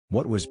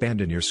What was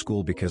banned in your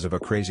school because of a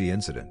crazy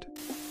incident?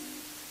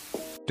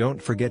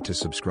 Don't forget to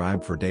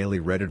subscribe for daily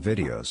Reddit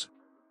videos.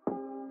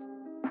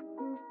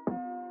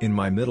 In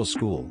my middle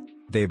school,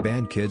 they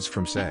banned kids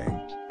from saying,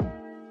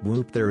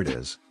 "Whoop, there it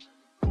is."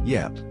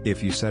 Yep,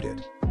 if you said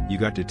it, you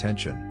got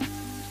detention.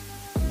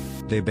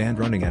 They banned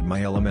running at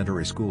my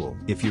elementary school.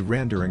 If you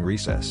ran during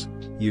recess,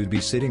 you'd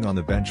be sitting on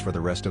the bench for the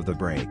rest of the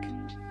break.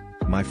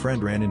 My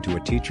friend ran into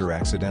a teacher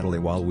accidentally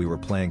while we were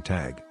playing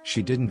tag.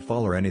 She didn't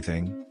fall or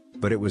anything,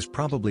 but it was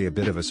probably a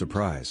bit of a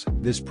surprise.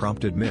 This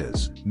prompted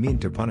Ms. Mean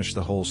to punish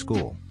the whole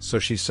school, so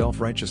she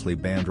self-righteously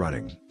banned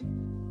running.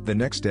 The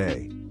next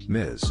day,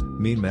 Ms.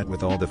 Mean met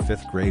with all the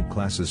 5th grade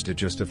classes to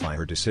justify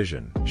her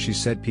decision. She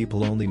said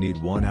people only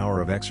need 1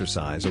 hour of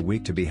exercise a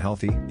week to be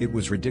healthy. It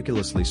was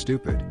ridiculously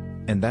stupid,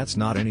 and that's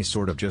not any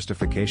sort of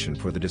justification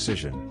for the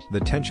decision. The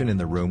tension in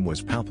the room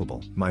was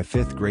palpable. My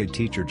 5th grade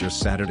teacher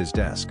just sat at his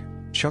desk,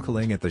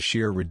 chuckling at the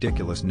sheer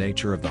ridiculous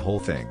nature of the whole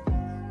thing.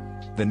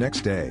 The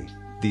next day,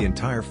 the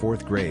entire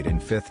 4th grade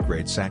and 5th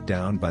grade sat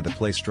down by the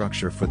play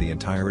structure for the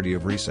entirety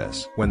of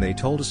recess. When they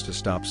told us to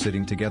stop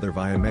sitting together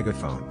via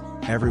megaphone,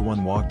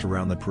 everyone walked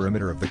around the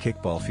perimeter of the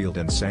kickball field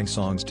and sang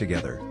songs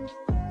together.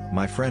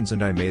 My friends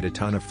and I made a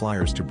ton of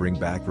flyers to bring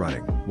back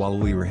running. While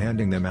we were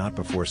handing them out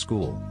before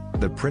school,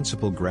 the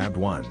principal grabbed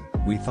one.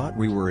 We thought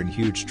we were in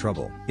huge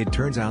trouble. It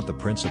turns out the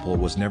principal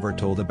was never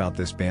told about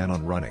this ban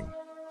on running.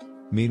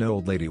 Mean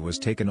old lady was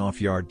taken off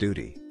yard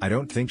duty. I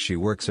don't think she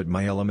works at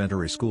my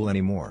elementary school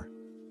anymore.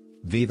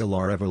 Viva la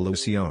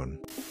revolución.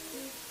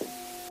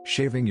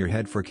 Shaving your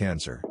head for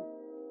cancer.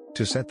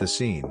 To set the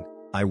scene,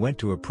 I went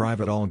to a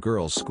private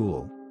all-girls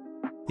school.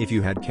 If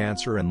you had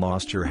cancer and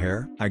lost your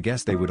hair, I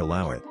guess they would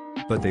allow it,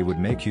 but they would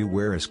make you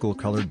wear a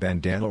school-colored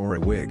bandana or a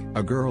wig.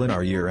 A girl in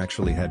our year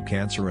actually had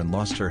cancer and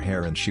lost her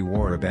hair, and she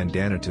wore a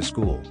bandana to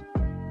school.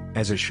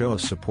 As a show of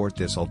support,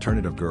 this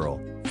alternative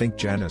girl, think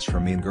Janice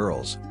from Mean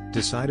Girls,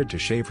 decided to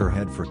shave her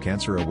head for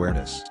cancer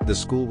awareness. The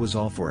school was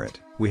all for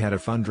it. We had a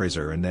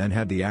fundraiser and then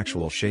had the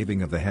actual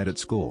shaving of the head at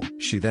school.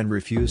 She then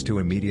refused to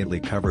immediately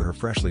cover her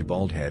freshly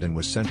bald head and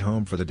was sent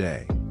home for the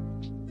day.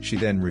 She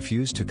then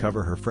refused to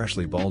cover her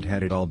freshly bald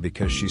head at all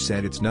because she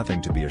said it's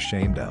nothing to be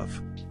ashamed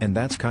of, and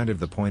that's kind of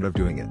the point of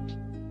doing it.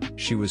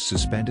 She was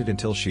suspended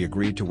until she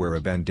agreed to wear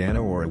a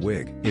bandana or a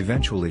wig.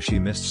 Eventually she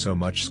missed so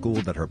much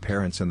school that her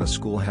parents and the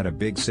school had a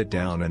big sit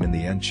down, and in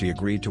the end she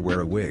agreed to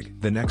wear a wig.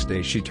 The next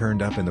day she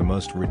turned up in the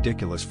most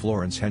ridiculous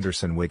Florence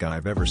Henderson wig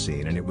I've ever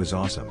seen, and it was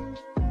awesome.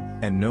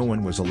 And no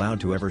one was allowed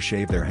to ever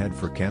shave their head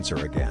for cancer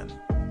again.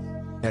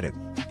 Edit.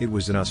 It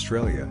was in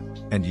Australia,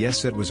 and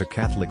yes, it was a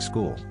Catholic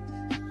school.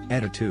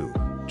 Edit 2.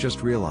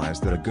 Just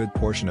realized that a good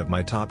portion of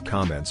my top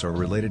comments are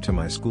related to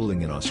my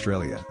schooling in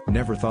Australia.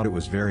 Never thought it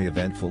was very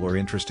eventful or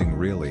interesting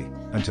really,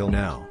 until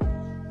now.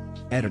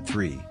 Edit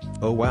 3.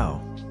 Oh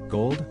wow.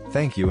 Gold?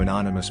 Thank you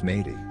anonymous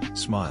matey,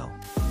 smile.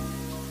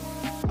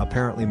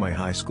 Apparently my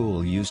high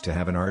school used to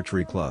have an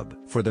archery club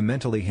for the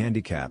mentally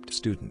handicapped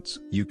students.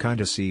 You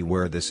kinda see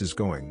where this is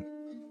going.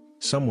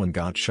 Someone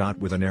got shot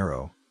with an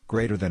arrow,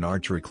 greater than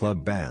archery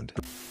club banned.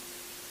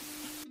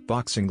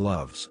 Boxing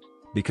gloves.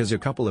 Because a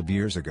couple of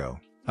years ago,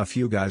 a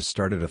few guys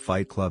started a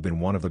fight club in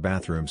one of the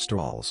bathroom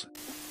stalls.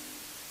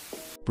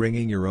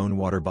 Bringing your own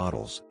water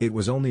bottles. It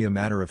was only a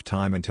matter of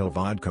time until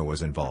vodka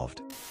was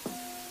involved.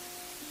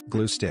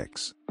 Glue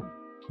sticks.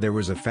 There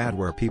was a fad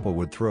where people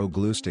would throw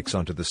glue sticks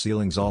onto the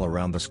ceilings all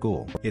around the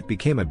school. It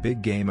became a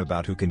big game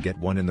about who can get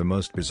one in the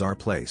most bizarre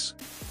place.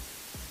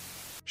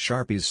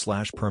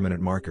 Sharpies/permanent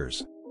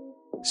markers.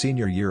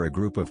 Senior year, a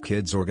group of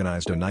kids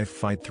organized a knife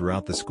fight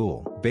throughout the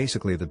school.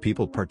 Basically the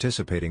people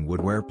participating would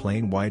wear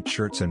plain white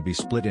shirts and be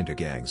split into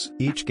gangs.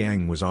 Each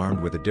gang was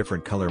armed with a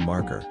different color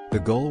marker. The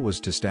goal was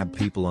to stab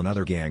people in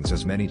other gangs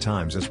as many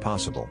times as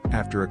possible.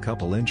 After a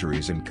couple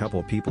injuries and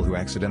couple people who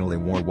accidentally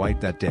wore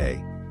white that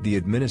day, the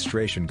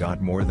administration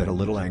got more than a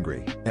little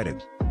angry.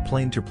 Edit.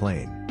 Plain to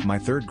plain. My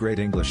 3rd grade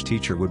English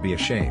teacher would be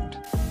ashamed.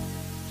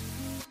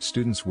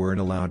 Students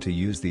weren't allowed to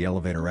use the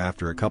elevator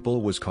after a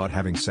couple was caught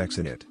having sex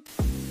in it.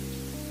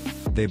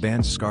 They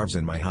banned scarves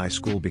in my high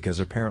school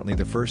because apparently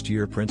the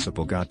first-year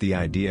principal got the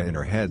idea in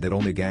her head that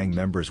only gang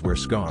members wear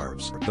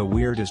scarves. The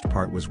weirdest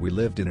part was we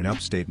lived in an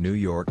upstate New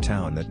York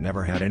town that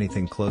never had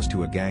anything close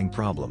to a gang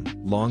problem.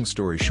 Long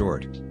story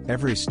short,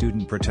 every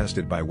student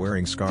protested by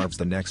wearing scarves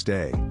the next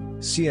day.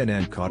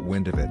 CNN caught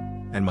wind of it,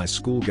 and my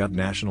school got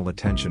national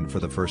attention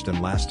for the first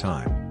and last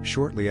time.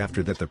 Shortly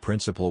after that the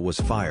principal was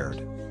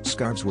fired.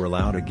 Scarves were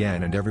allowed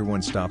again and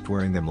everyone stopped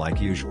wearing them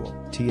like usual.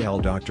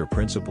 TL Dr.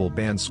 Principal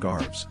banned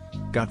scarves.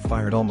 Got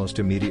fired almost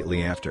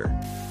immediately after.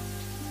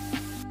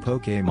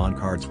 Pokemon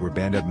cards were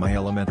banned at my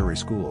elementary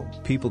school.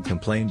 People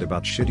complained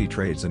about shitty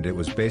trades and it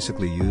was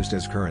basically used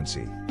as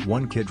currency.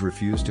 One kid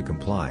refused to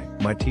comply.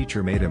 My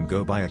teacher made him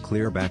go buy a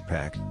clear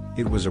backpack.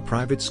 It was a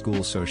private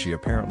school, so she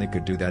apparently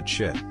could do that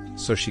shit.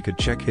 So she could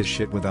check his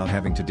shit without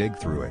having to dig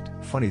through it.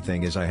 Funny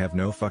thing is I have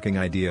no fucking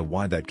idea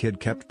why that kid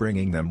kept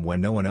bringing them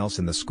when no one else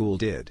in the school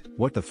did.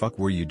 What the fuck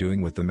were you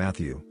doing with the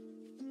Matthew?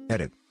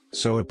 Edit.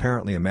 So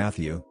apparently a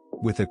Matthew,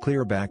 with a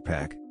clear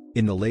backpack,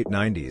 in the late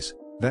 90s,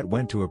 that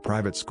went to a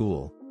private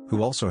school,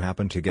 who also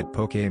happened to get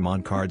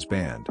Pokemon cards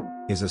banned,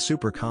 is a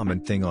super common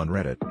thing on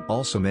Reddit.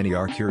 Also many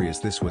are curious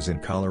this was in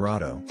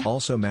Colorado.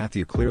 Also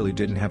Matthew clearly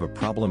didn't have a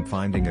problem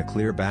finding a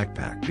clear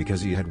backpack because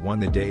he had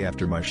one the day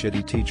after my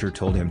shitty teacher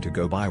told him to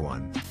go buy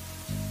one.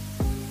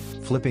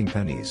 Flipping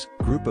pennies.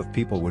 Group of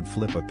people would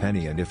flip a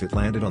penny and if it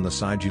landed on the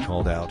side you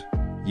called out,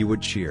 you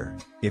would cheer.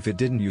 If it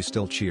didn't you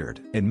still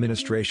cheered.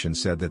 Administration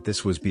said that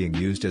this was being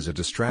used as a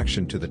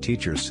distraction to the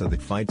teachers so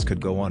that fights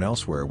could go on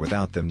elsewhere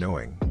without them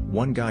knowing.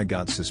 One guy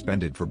got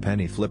suspended for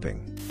penny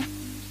flipping.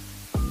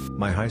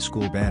 My high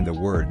school banned the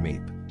word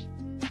meep.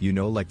 You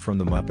know, like from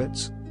the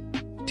Muppets?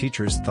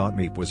 Teachers thought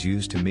meep was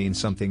used to mean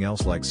something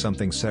else, like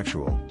something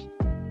sexual.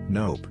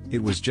 Nope,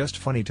 it was just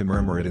funny to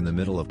murmur it in the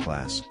middle of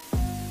class.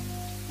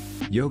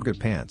 Yoga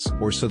pants,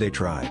 or so they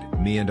tried.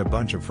 Me and a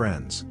bunch of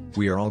friends,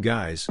 we are all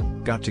guys,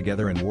 got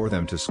together and wore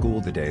them to school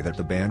the day that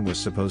the ban was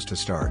supposed to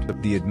start.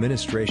 The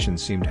administration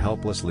seemed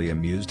helplessly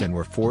amused and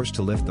were forced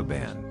to lift the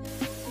ban.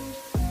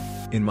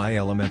 In my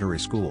elementary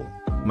school,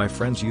 my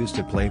friends used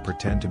to play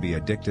pretend to be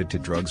addicted to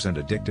drugs and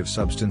addictive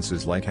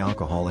substances like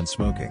alcohol and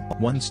smoking.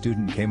 One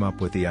student came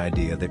up with the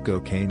idea that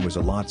cocaine was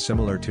a lot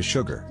similar to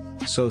sugar,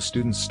 so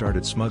students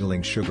started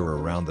smuggling sugar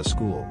around the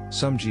school.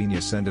 Some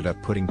genius ended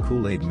up putting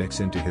Kool-Aid mix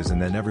into his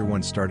and then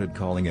everyone started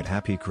calling it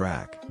happy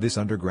crack. This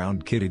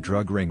underground kiddie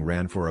drug ring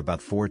ran for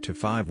about 4 to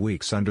 5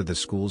 weeks under the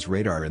school's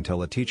radar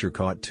until a teacher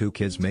caught 2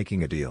 kids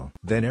making a deal.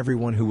 Then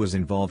everyone who was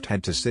involved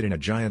had to sit in a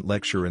giant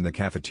lecture in the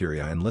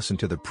cafeteria and listen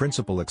to the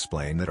principal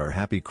explain that our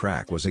happy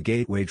crack was a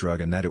gateway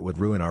drug and that it would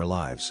ruin our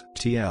lives.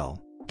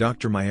 TL.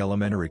 Dr. My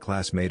elementary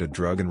class made a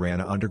drug and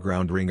ran an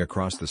underground ring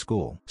across the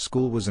school.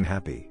 School wasn't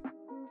happy.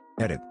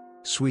 Edit.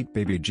 Sweet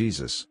baby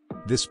Jesus,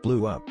 this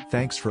blew up.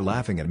 Thanks for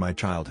laughing at my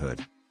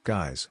childhood,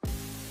 guys.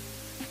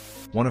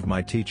 One of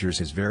my teachers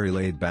is very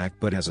laid back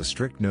but has a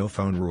strict no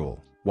phone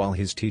rule while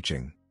he's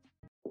teaching.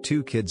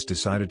 2 kids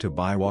decided to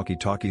buy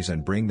walkie-talkies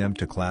and bring them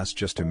to class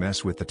just to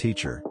mess with the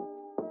teacher.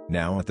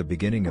 Now at the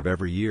beginning of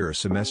every year or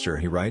semester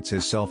he writes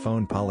his cell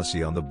phone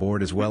policy on the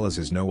board as well as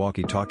his no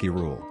walkie-talkie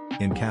rule,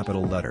 in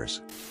capital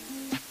letters.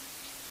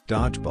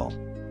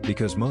 Dodgeball.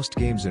 Because most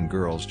games in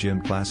girls'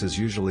 gym classes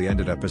usually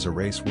ended up as a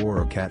race war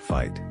or cat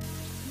fight.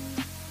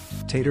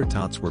 Tater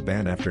tots were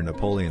banned after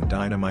Napoleon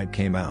Dynamite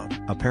came out.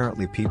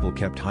 Apparently people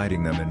kept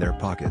hiding them in their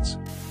pockets.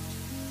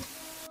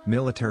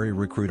 Military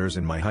recruiters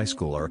in my high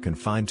school are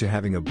confined to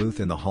having a booth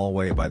in the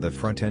hallway by the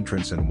front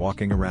entrance and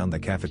walking around the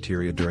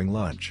cafeteria during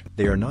lunch.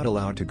 They are not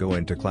allowed to go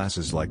into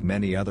classes like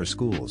many other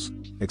schools,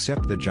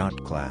 except the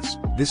JOT class.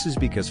 This is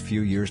because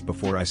few years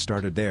before I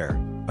started there,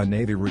 a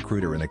Navy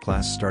recruiter in a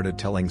class started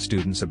telling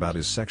students about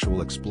his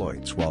sexual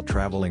exploits while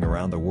traveling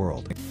around the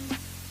world.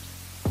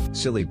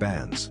 Silly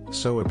bans.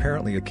 So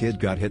apparently a kid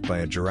got hit by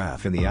a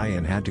giraffe in the eye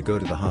and had to go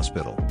to the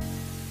hospital.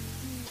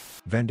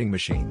 Vending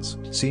machines.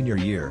 Senior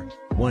year,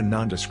 one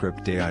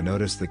nondescript day I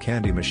noticed the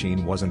candy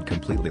machine wasn't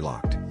completely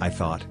locked. I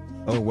thought,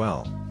 oh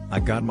well, I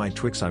got my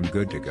Twix, I'm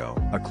good to go.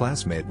 A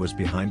classmate was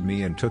behind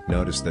me and took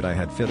notice that I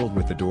had fiddled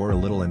with the door a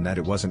little and that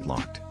it wasn't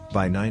locked.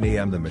 By 9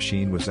 a.m. the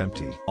machine was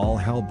empty. All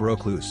hell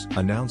broke loose.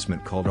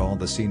 Announcement called all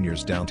the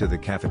seniors down to the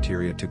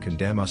cafeteria to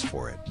condemn us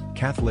for it.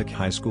 Catholic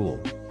high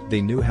school.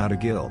 They knew how to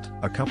gild.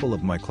 A couple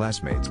of my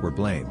classmates were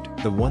blamed.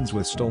 The ones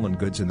with stolen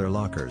goods in their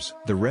lockers.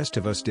 The rest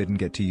of us didn't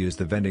get to use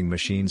the vending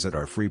machines at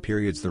our free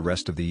periods the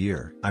rest of the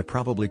year. I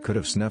probably could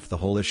have snuffed the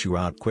whole issue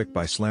out quick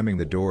by slamming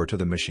the door to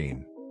the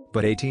machine.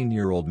 But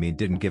 18-year-old me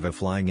didn't give a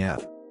flying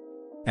F.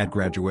 At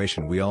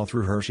graduation we all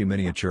threw Hershey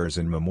miniatures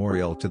in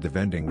memorial to the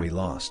vending we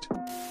lost.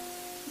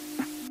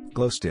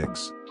 Glow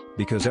sticks.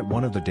 Because at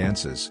one of the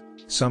dances,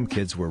 some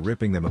kids were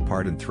ripping them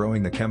apart and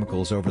throwing the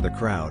chemicals over the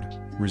crowd,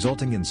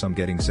 resulting in some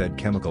getting said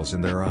chemicals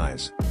in their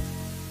eyes.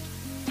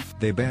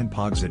 They banned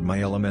pogs at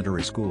my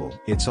elementary school.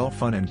 It's all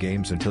fun and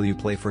games until you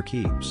play for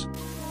keeps.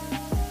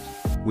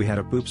 We had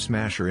a poop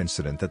smasher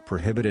incident that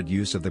prohibited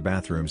use of the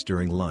bathrooms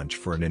during lunch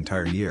for an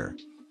entire year.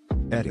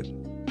 Edit.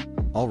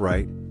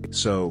 Alright,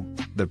 so,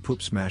 the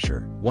poop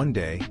smasher. One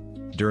day,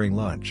 during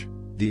lunch,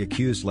 the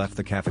accused left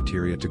the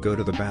cafeteria to go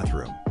to the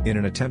bathroom. In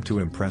an attempt to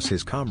impress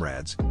his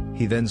comrades,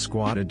 he then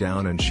squatted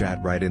down and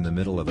shat right in the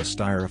middle of a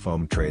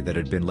styrofoam tray that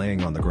had been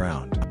laying on the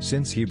ground.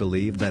 Since he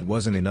believed that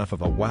wasn't enough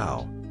of a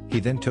wow,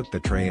 he then took the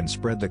tray and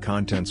spread the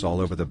contents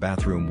all over the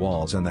bathroom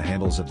walls and the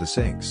handles of the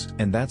sinks.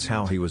 And that's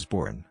how he was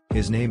born.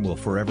 His name will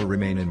forever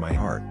remain in my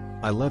heart.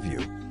 I love you,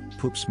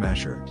 Poop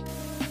Smasher.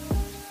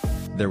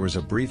 There was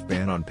a brief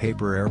ban on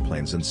paper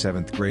airplanes in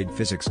 7th grade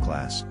physics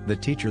class. The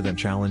teacher then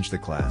challenged the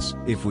class.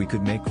 If we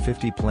could make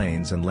 50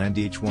 planes and land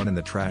each one in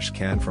the trash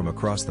can from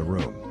across the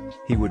room,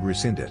 he would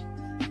rescind it.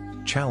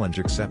 Challenge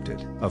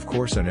accepted. Of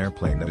course, an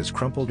airplane that is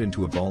crumpled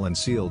into a ball and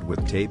sealed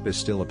with tape is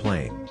still a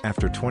plane.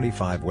 After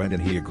 25 went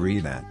and he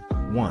agreed that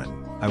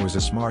 1. I was a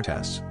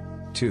smartass.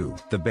 2.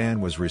 The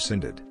ban was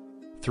rescinded.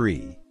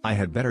 3. I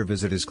had better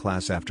visit his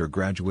class after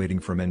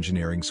graduating from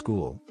engineering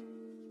school.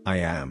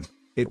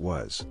 It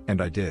was.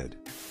 And I did.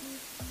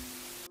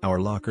 Our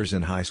lockers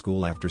in high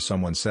school after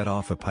someone set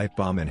off a pipe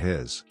bomb in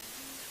his.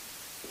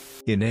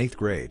 In 8th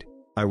grade,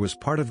 I was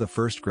part of the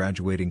first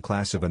graduating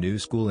class of a new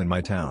school in my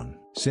town.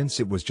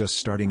 Since it was just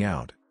starting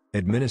out,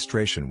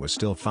 administration was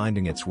still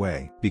finding its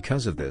way.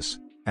 Because of this,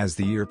 as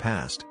the year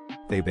passed,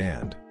 they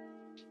banned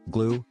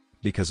glue,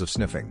 because of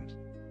sniffing,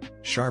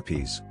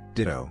 Sharpies,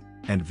 ditto,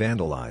 and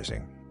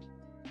vandalizing.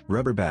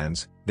 Rubber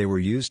bands, they were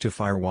used to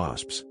fire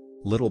wasps,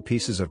 little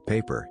pieces of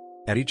paper,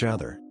 at each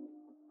other.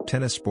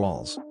 Tennis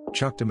balls,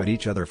 chucked them at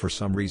each other for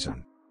some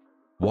reason.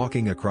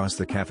 Walking across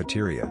the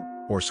cafeteria,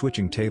 or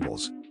switching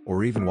tables,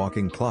 or even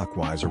walking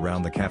clockwise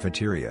around the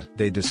cafeteria.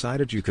 They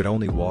decided you could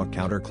only walk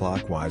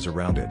counterclockwise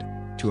around it,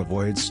 to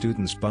avoid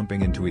students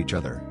bumping into each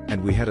other.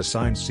 And we had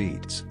assigned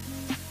seats.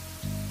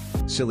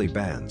 Silly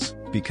bans,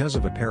 because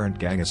of apparent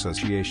gang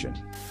association.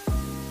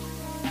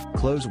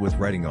 Clothes with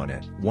writing on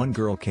it. One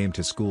girl came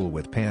to school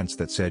with pants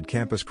that said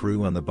campus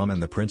crew on the bum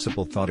and the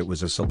principal thought it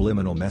was a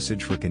subliminal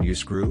message for can you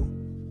screw?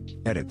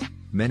 Edit.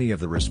 Many of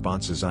the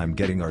responses I'm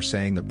getting are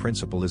saying the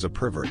principal is a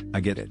pervert. I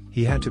get it.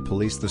 He had to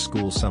police the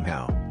school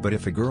somehow. But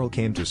if a girl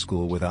came to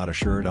school without a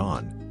shirt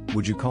on,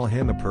 would you call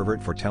him a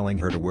pervert for telling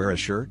her to wear a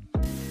shirt?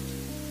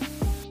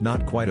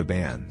 Not quite a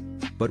ban.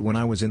 But when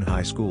I was in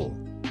high school,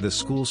 the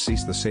school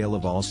ceased the sale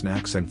of all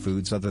snacks and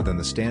foods other than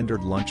the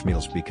standard lunch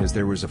meals because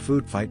there was a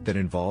food fight that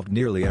involved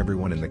nearly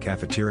everyone in the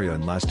cafeteria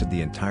and lasted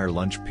the entire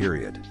lunch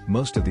period.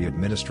 Most of the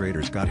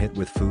administrators got hit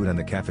with food and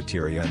the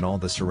cafeteria and all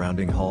the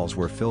surrounding halls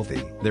were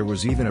filthy. There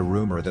was even a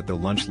rumor that the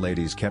lunch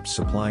ladies kept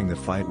supplying the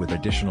fight with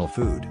additional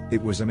food.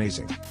 It was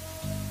amazing.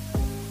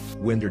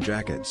 Winter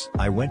jackets.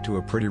 I went to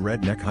a pretty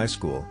redneck high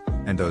school,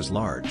 and those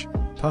large,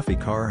 puffy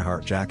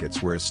Carhartt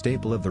jackets were a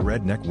staple of the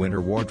redneck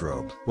winter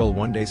wardrobe. Well,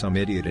 one day some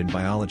idiot in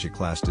biology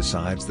class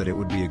decides that it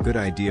would be a good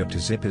idea to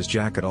zip his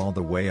jacket all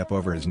the way up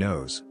over his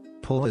nose,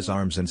 pull his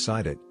arms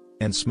inside it,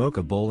 and smoke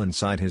a bowl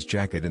inside his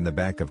jacket in the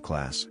back of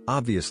class.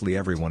 Obviously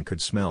everyone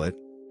could smell it,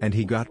 and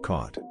he got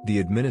caught. The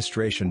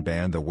administration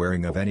banned the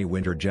wearing of any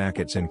winter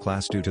jackets in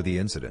class due to the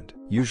incident.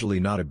 Usually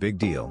not a big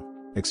deal,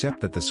 except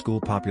that the school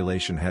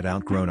population had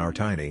outgrown our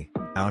tiny,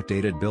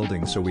 outdated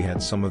building, so we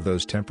had some of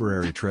those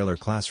temporary trailer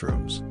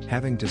classrooms.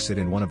 Having to sit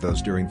in one of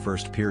those during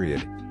first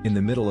period, in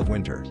the middle of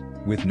winter,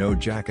 with no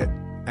jacket,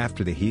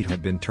 after the heat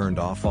had been turned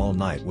off all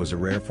night was a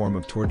rare form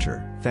of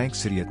torture.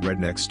 Thanks idiot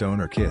redneck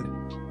stoner kid.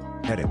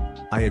 Edit.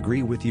 I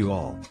agree with you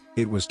all,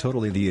 it was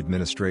totally the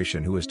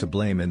administration who was to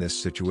blame in this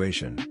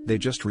situation. They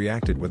just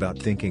reacted without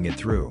thinking it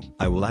through.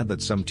 I will add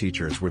that some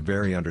teachers were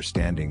very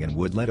understanding and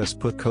would let us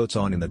put coats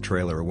on in the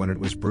trailer when it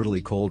was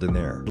brutally cold in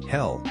there.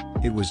 Hell,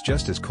 it was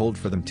just as cold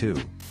for them too.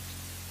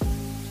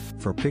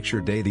 For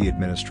picture day, the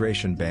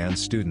administration banned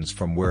students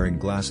from wearing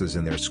glasses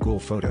in their school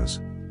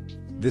photos.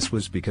 This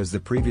was because the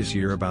previous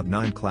year about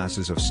 9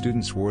 classes of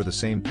students wore the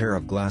same pair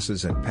of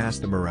glasses and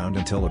passed them around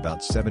until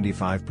about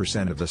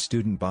 75% of the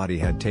student body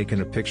had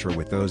taken a picture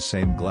with those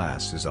same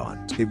glasses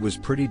on. It was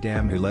pretty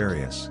damn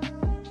hilarious.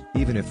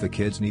 Even if the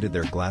kids needed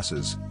their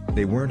glasses,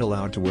 they weren't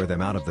allowed to wear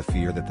them out of the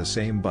fear that the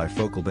same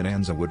bifocal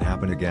bonanza would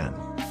happen again.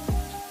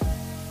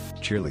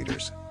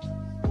 Cheerleaders.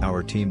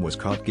 Our team was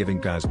caught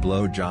giving guys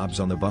blowjobs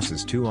on the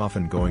buses too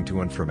often going to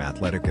and from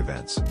athletic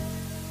events.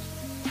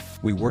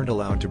 We weren't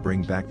allowed to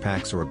bring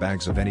backpacks or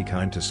bags of any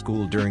kind to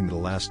school during the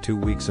last 2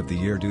 weeks of the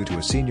year due to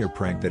a senior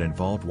prank that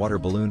involved water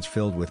balloons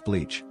filled with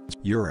bleach,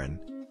 urine,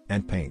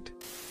 and paint.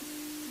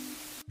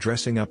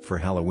 Dressing up for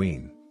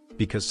Halloween,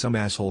 because some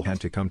asshole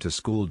had to come to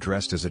school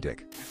dressed as a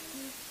dick.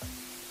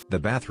 The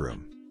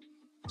bathroom.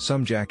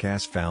 Some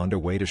jackass found a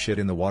way to shit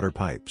in the water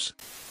pipes.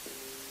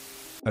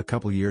 A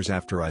couple years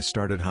after I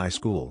started high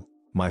school,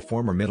 my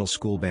former middle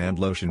school banned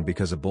lotion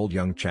because a bold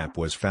young chap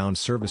was found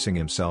servicing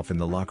himself in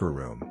the locker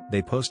room.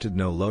 They posted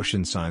no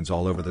lotion signs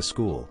all over the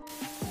school.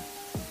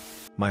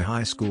 My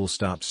high school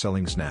stopped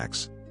selling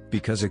snacks,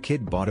 because a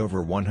kid bought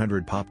over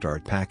 100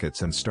 Pop-Tart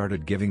packets and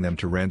started giving them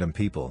to random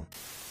people.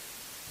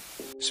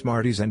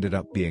 Smarties ended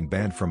up being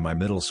banned from my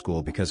middle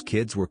school because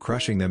kids were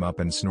crushing them up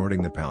and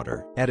snorting the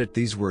powder. Edit.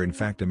 These were in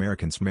fact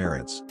American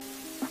Smarits.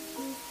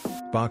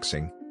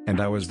 Boxing,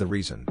 and I was the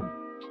reason.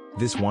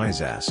 This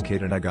wise-ass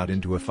kid and I got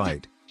into a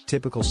fight,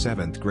 typical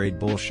 7th grade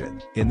bullshit.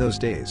 In those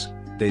days,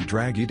 they'd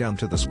drag you down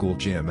to the school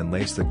gym and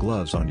lace the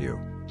gloves on you,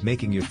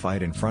 making you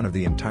fight in front of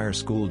the entire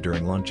school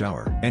during lunch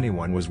hour.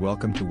 Anyone was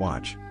welcome to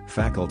watch,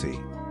 faculty,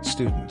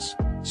 students,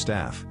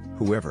 staff,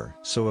 whoever.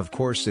 So of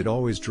course it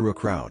always drew a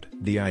crowd.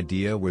 The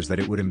idea was that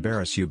it would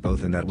embarrass you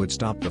both and that would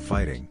stop the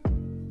fighting.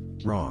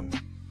 Wrong.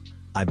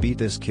 I beat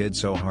this kid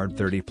so hard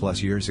 30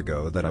 plus years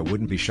ago that I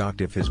wouldn't be shocked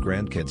if his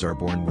grandkids are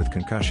born with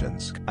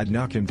concussions. I'd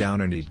knock him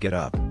down and he'd get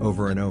up.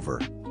 Over and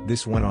over,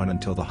 this went on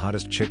until the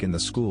hottest chick in the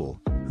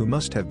school, who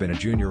must have been a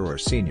junior or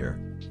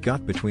senior,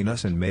 got between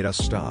us and made us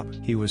stop.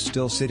 He was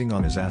still sitting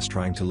on his ass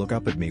trying to look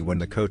up at me when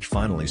the coach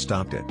finally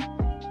stopped it.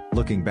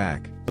 Looking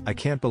back, I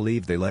can't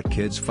believe they let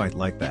kids fight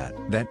like that.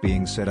 That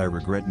being said, I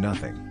regret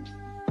nothing.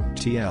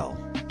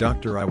 TL,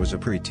 Doctor, I was a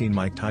preteen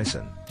Mike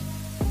Tyson.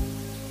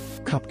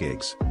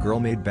 Cupcakes. Girl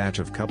made batch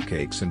of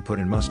cupcakes and put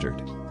in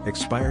mustard,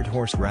 expired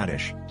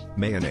horseradish,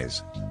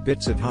 mayonnaise,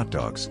 bits of hot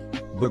dogs,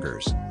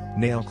 boogers,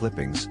 nail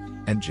clippings,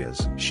 and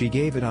jizz. She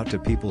gave it out to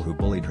people who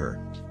bullied her.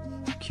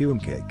 Cum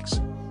cakes.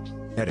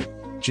 Edit.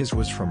 Jizz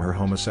was from her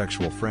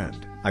homosexual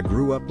friend. I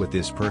grew up with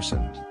this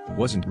person.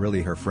 Wasn't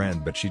really her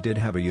friend, but she did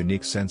have a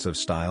unique sense of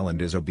style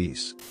and is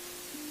obese.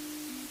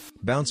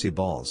 Bouncy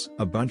balls.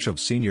 A bunch of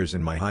seniors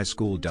in my high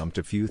school dumped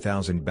a few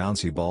thousand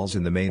bouncy balls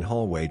in the main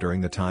hallway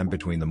during the time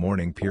between the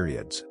morning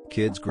periods.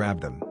 Kids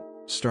grabbed them,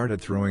 started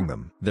throwing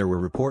them. There were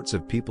reports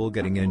of people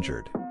getting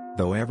injured,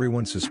 though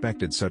everyone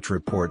suspected such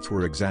reports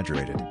were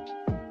exaggerated.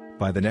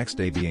 By the next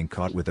day, being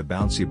caught with a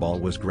bouncy ball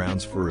was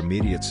grounds for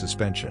immediate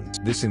suspension.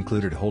 This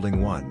included holding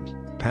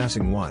one,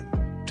 passing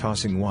one,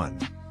 tossing one,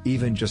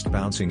 even just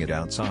bouncing it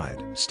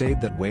outside.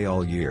 Stayed that way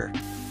all year.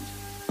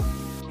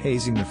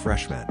 Hazing the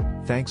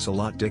freshmen. Thanks a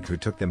lot Dick, who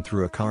took them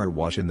through a car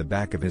wash in the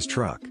back of his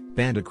truck.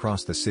 Banned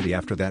across the city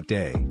after that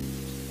day.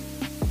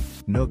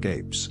 No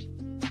capes.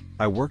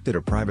 I worked at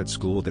a private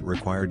school that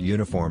required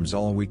uniforms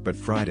all week, but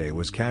Friday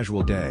was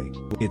casual day.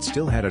 It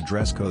still had a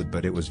dress code,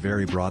 but it was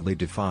very broadly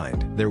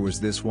defined. There was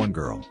this one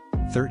girl,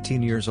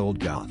 13 years old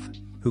goth,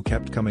 who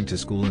kept coming to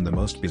school in the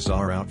most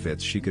bizarre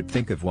outfits she could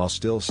think of while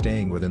still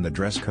staying within the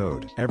dress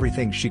code.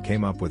 Everything she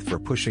came up with for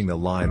pushing the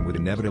line would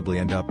inevitably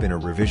end up in a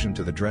revision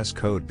to the dress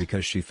code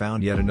because she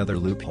found yet another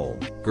loophole.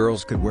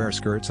 Girls could wear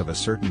skirts of a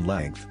certain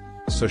length,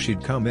 so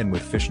she'd come in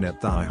with fishnet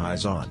thigh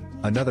highs on.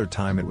 Another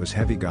time it was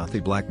heavy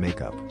gothy black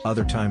makeup.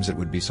 Other times it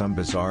would be some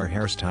bizarre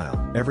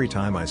hairstyle. Every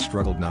time I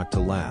struggled not to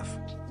laugh.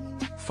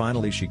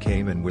 Finally she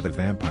came in with a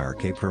vampire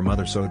cape her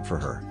mother sewed for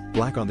her.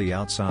 Black on the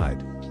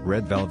outside,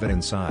 red velvet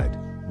inside,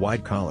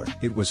 white collar.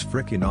 It was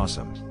frickin'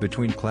 awesome.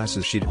 Between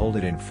classes she'd hold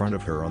it in front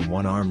of her on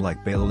one arm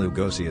like Bela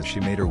Lugosi as she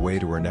made her way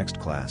to her next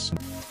class.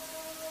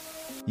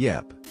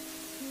 Yep.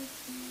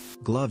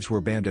 Gloves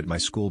were banned at my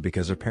school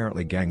because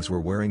apparently gangs were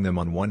wearing them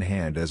on one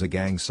hand as a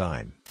gang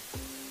sign.